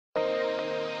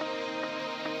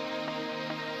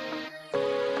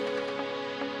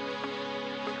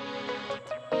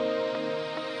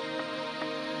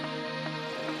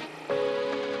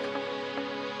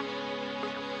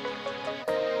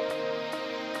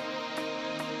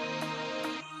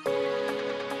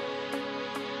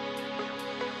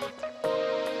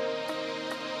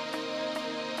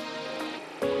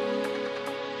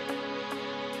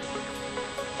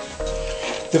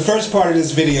The first part of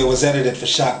this video was edited for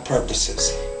shock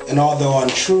purposes, and although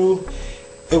untrue,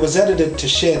 it was edited to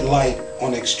shed light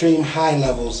on extreme high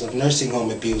levels of nursing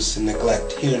home abuse and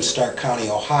neglect here in Stark County,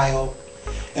 Ohio,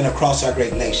 and across our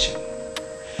great nation.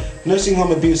 Nursing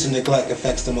home abuse and neglect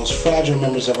affects the most fragile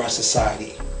members of our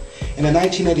society. And in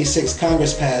 1986,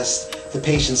 Congress passed the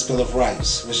Patient's Bill of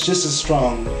Rights, which was just as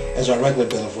strong as our regular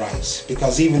Bill of Rights,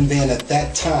 because even then, at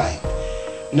that time,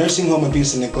 nursing home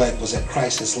abuse and neglect was at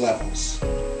crisis levels.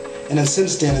 And then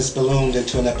since then, it's ballooned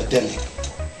into an epidemic.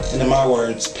 And in my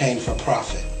words, pain for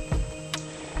profit.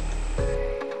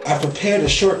 I prepared a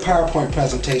short PowerPoint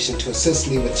presentation to assist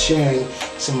me with sharing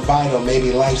some vital,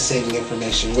 maybe life-saving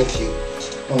information with you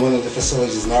on one of the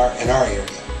facilities in our area.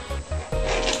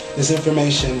 This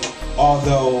information,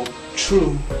 although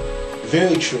true,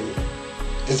 very true,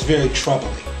 is very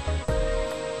troubling.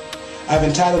 I've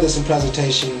entitled this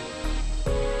presentation,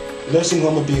 Nursing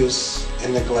Home Abuse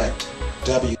and Neglect,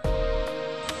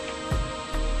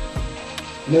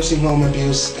 Nursing Home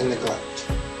Abuse and Neglect.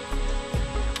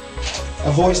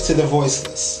 A voice to the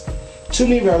voiceless. Too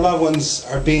many of our loved ones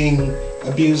are being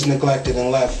abused, neglected,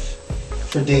 and left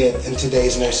for dead in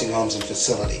today's nursing homes and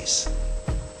facilities.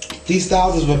 These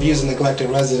thousands of abused and neglected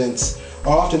residents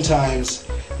are oftentimes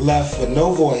left with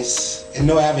no voice and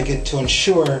no advocate to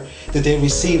ensure that they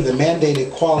receive the mandated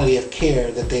quality of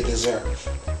care that they deserve.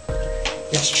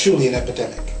 It's truly an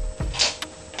epidemic.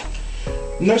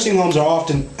 Nursing homes are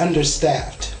often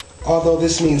understaffed. Although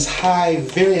this means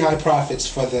very high profits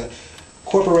for the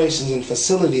corporations and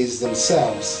facilities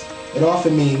themselves, it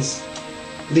often means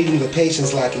leaving the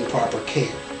patients lacking proper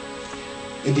care.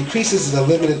 It decreases the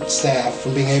limited staff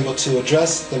from being able to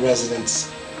address the residents'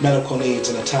 medical needs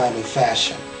in a timely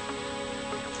fashion.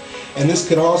 And this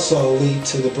could also lead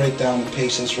to the breakdown in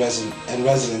patients' and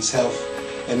residents' health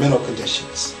and mental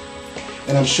conditions.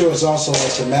 And I'm sure it's also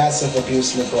led to massive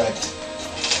abuse, neglect,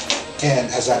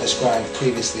 and, as I described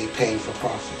previously, pain for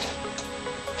profit.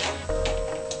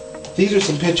 These are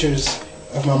some pictures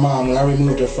of my mom when I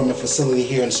removed her from a facility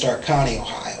here in Stark County,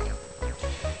 Ohio.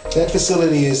 That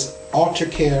facility is Alter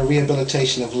Care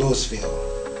Rehabilitation of Louisville.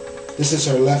 This is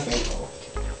her left ankle.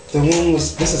 The wound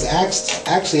this is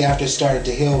actually after it started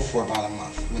to heal for about a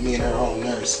month with me and her home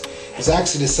nurse. It's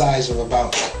actually the size of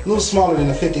about a little smaller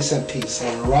than a 50-cent piece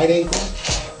on her right ankle,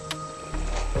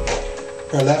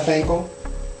 her left ankle,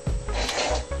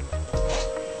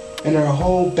 and her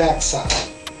whole backside.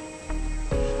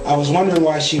 I was wondering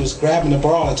why she was grabbing the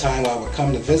bar all the time while I would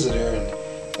come to visit her, and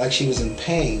like she was in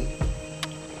pain,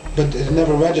 but it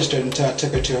never registered until I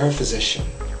took her to her physician,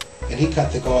 and he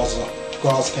cut the gauze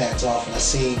pads off, and I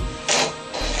seen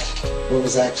what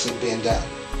was actually being done.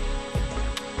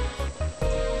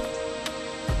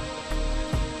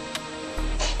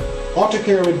 Alter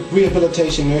Care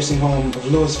Rehabilitation Nursing Home of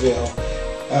Louisville.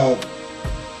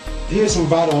 Here's some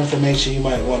vital information you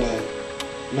might want to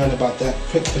learn about that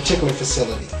particular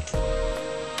facility.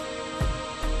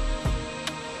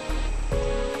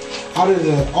 Out of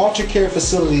the Alter Care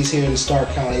facilities here in Stark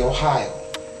County, Ohio,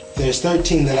 there's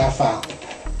 13 that I found.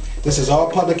 This is all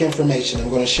public information. I'm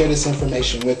going to share this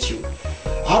information with you.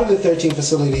 Out of the 13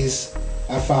 facilities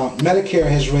I found, Medicare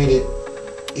has rated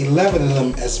 11 of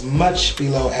them as much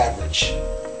below average,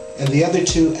 and the other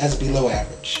 2 as below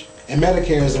average. And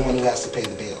Medicare is the one who has to pay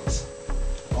the bills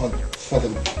for the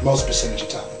most percentage of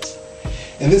times.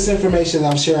 And this information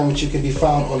I'm sharing with you can be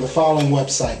found on the following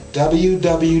website,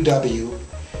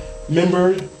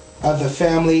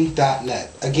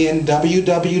 www.memberofthefamily.net. Again,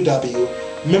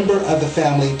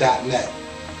 www.memberofthefamily.net.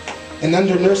 And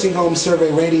under Nursing Home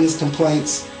Survey Ratings,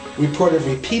 Complaints, Report of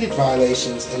Repeated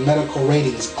Violations, and Medical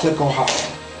Ratings, click Ohio.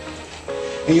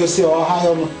 And you'll see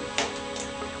Ohio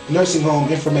Nursing Home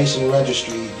Information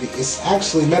Registry. It's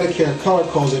actually Medicare color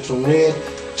codes it from red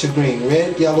to green.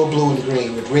 Red, yellow, blue, and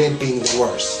green, with red being the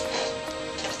worst.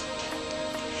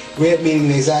 Red meaning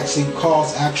they actually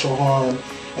cause actual harm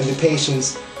and the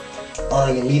patients are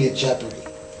in immediate jeopardy.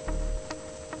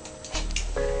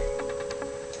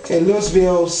 Okay,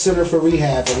 Louisville Center for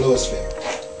Rehab in Louisville.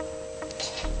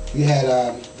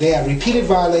 They had repeated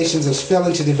violations of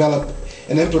failing to develop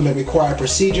and implement required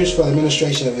procedures for the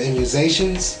administration of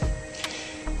immunizations.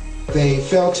 They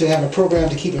failed to have a program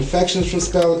to keep infections from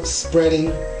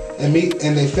spreading, and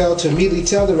they failed to immediately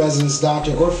tell the resident's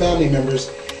doctor or family members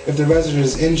if the resident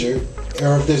is injured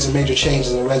or if there's a major change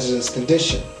in the resident's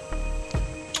condition.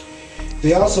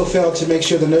 They also failed to make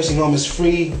sure the nursing home is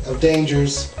free of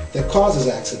dangers that causes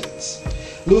accidents.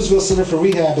 Louisville Center for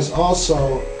Rehab is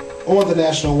also on the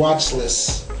national watch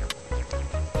list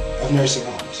of nursing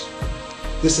homes.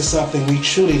 This is something we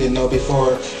truly didn't know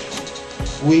before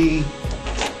we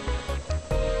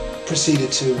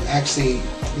proceeded to actually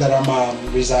let our mom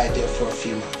reside there for a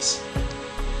few months.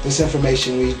 This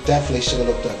information we definitely should have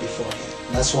looked up beforehand.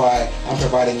 And that's why I'm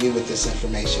providing you with this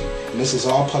information. And this is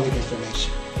all public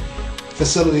information.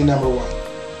 Facility number 1.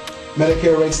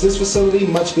 Medicare rates this facility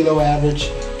much below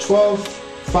average, 12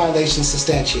 violations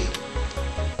substantiated.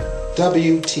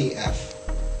 WTF.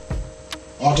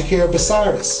 Alter of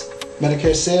Bucyrus.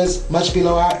 Medicare says much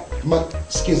below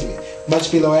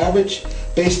average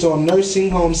based on nursing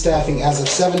home staffing as of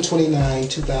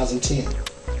 7/29/2010.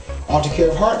 Alter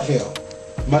of Hartville.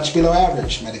 Much below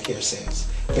average, Medicare says,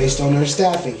 based on nurse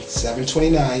staffing,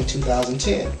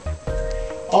 7/29/2010.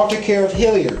 Alter of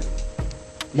Hilliard.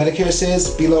 Medicare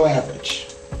says below average,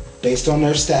 based on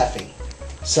nurse staffing,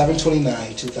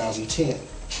 7/29/2010.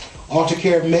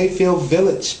 Alter of Mayfield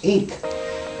Village, Inc.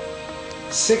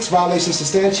 6 violations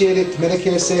substantiated.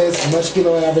 Medicare says much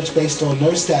below average based on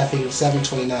nurse staffing,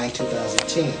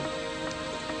 7/29/2010.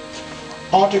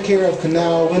 Alter of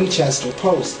Canal Winchester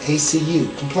Post, ACU.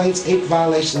 Complaints 8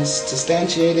 violations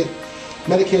substantiated.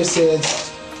 Medicare says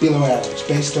below average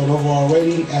based on overall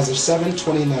rating as of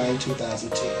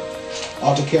 7/29/2010.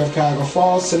 Alter of Cuyahoga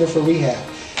Falls Center for Rehab.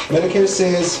 Medicare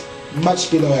says much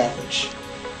below average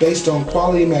based on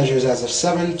quality measures as of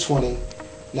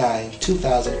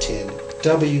 7/29/2010.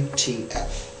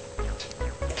 WTF.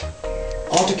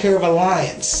 Alter of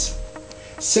Alliance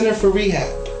Center for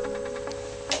Rehab.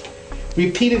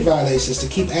 Repeated violations to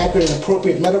keep accurate and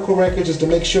appropriate medical records is to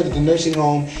make sure that the nursing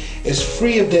home is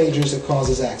free of dangers that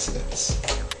causes accidents.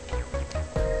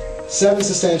 5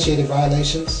 substantiated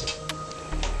violations.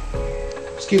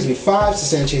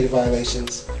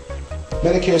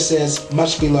 Medicare says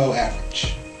much below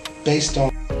average based on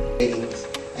ratings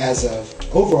as of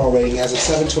overall rating as of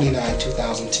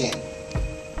 7/29/2010.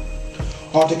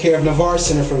 Alter of Navarre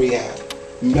Center for Rehab.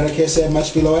 Medicare said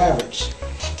much below average.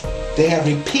 They have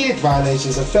repeated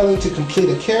violations of failing to complete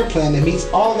a care plan that meets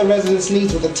all of the residents'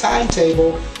 needs with a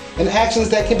timetable and actions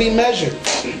that can be measured.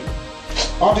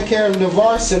 Alter of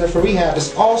Navarre Center for Rehab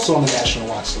is also on the national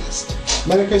watch list.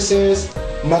 Medicare says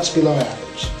much below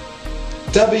average.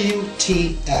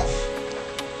 WTF.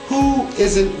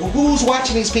 Who's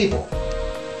watching these people?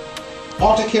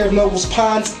 Alter of Nobles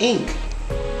Ponds, Inc.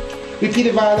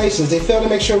 Repeated violations. They fail to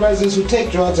make sure residents who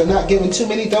take drugs are not given too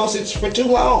many dosage for too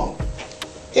long.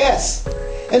 Yes,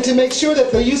 and to make sure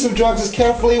that the use of drugs is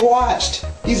carefully watched.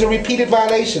 These are repeated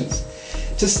violations.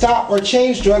 To stop or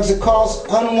change drugs that cause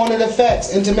unwanted effects,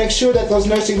 and to make sure that those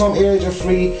nursing home areas are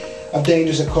free of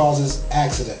dangers that causes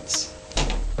accidents.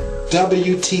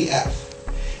 WTF.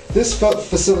 This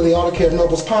facility, Alter of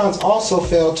Nobles Ponds, also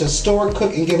failed to store,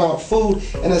 cook, and give out food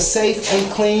in a safe and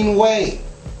clean way.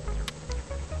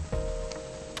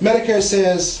 Medicare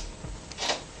says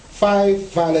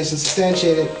 5 violations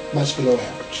substantiated, much below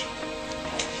average.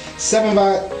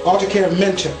 Alter of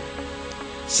Mentor.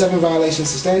 7 violations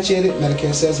substantiated.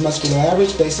 Medicare says much below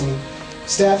average based on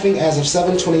staffing as of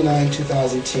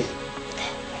 7/29/2010.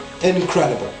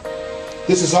 Incredible.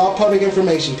 This is all public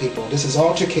information, people. This is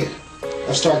Alter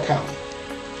of Stark County.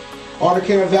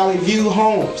 Alter of Valley View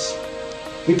Homes.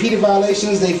 Repeated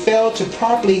violations. They failed to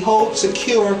properly hold,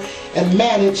 secure, and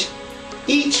manage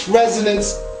each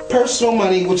resident's personal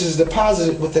money which is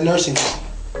deposited with the nursing home.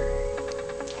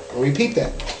 I'll repeat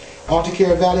that.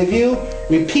 Alter of Valley View.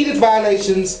 Repeated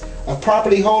violations of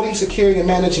properly holding, securing, and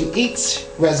managing each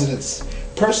resident's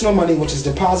personal money which is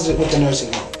deposited with the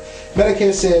nursing home.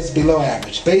 Medicare says below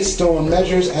average based on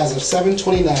measures as of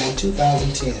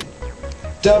 7/29/2010.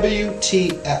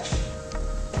 WTF.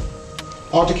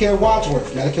 Alter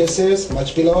Wadsworth. Medicare says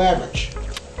much below average.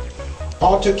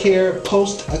 Alter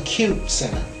Post-Acute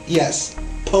Center. Yes,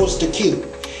 post-acute.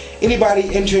 Anybody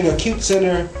entering an acute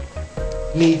center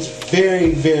needs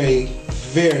very, very,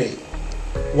 very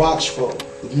watchful,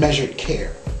 measured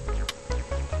care.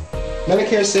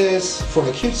 Medicare says for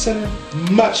the acute center,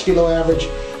 much below average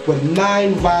with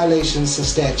 9 violations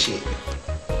substantiated.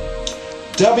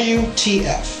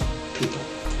 WTF, people.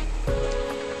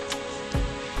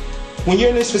 When you're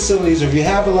in these facilities, or if you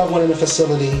have a loved one in a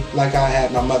facility like I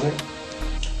had my mother,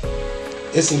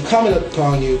 it's incumbent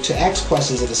upon you to ask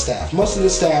questions of the staff. Most of the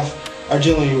staff are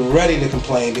generally ready to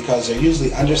complain because they're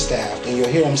usually understaffed, and you'll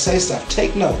hear them say stuff.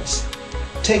 Take notes.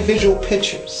 Take visual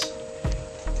pictures.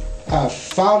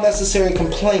 File necessary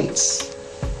complaints.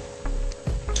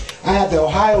 I had the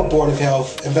Ohio Board of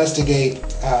Health investigate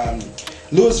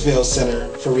Louisville Center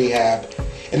for Rehab,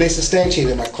 and they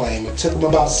substantiated my claim. It took them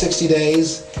about 60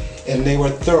 days, and they were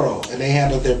thorough, and they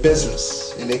handled their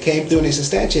business, and they came through and they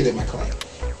substantiated my claim.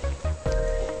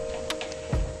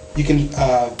 You can,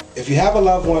 if you have a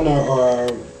loved one or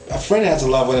a friend has a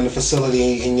loved one in a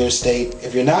facility in your state,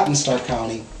 if you're not in Stark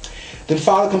County, then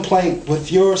file a complaint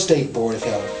with your state board of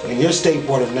health and your state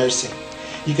board of nursing.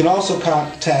 You can also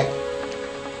contact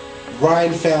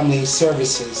Ryan Family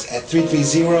Services at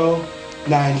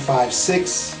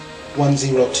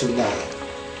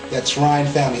 330-956-1029. That's Ryan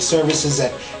Family Services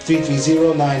at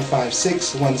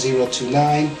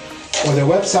 330-956-1029. Or their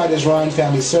website is Ryan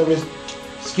Family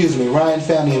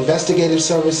Investigative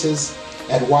Services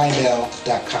at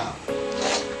ymail.com.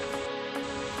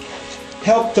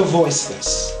 Help the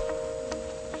voiceless.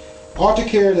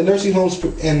 Aftercare, the nursing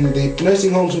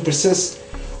homes who persist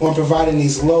on providing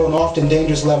these low and often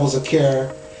dangerous levels of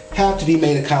care have to be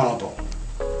made accountable.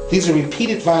 These are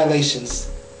repeated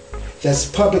violations that's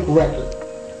public record,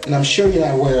 and I'm sure you're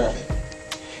not aware of it.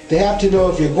 They have to know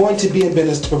if you're going to be in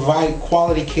business to provide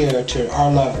quality care to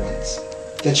our loved ones,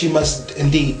 that you must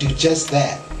indeed do just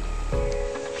that.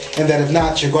 And that if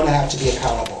not, you're going to have to be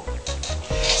accountable.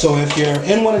 So if you're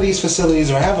in one of these facilities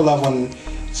or have a loved one,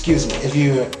 if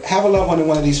you have a loved one in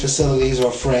one of these facilities or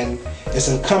a friend, it's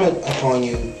incumbent upon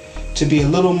you to be a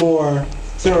little more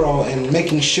thorough in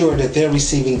making sure that they're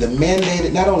receiving the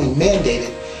mandated, not only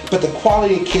mandated, but the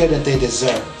quality of care that they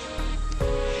deserve.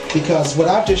 Because what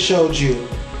I've just showed you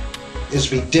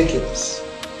is ridiculous.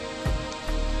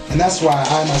 And that's why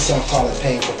I myself call it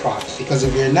paying for profit. Because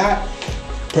if you're not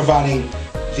providing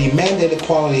the mandated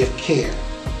quality of care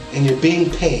and you're being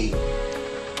paid,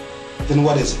 then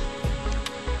what is it?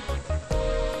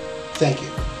 Thank you.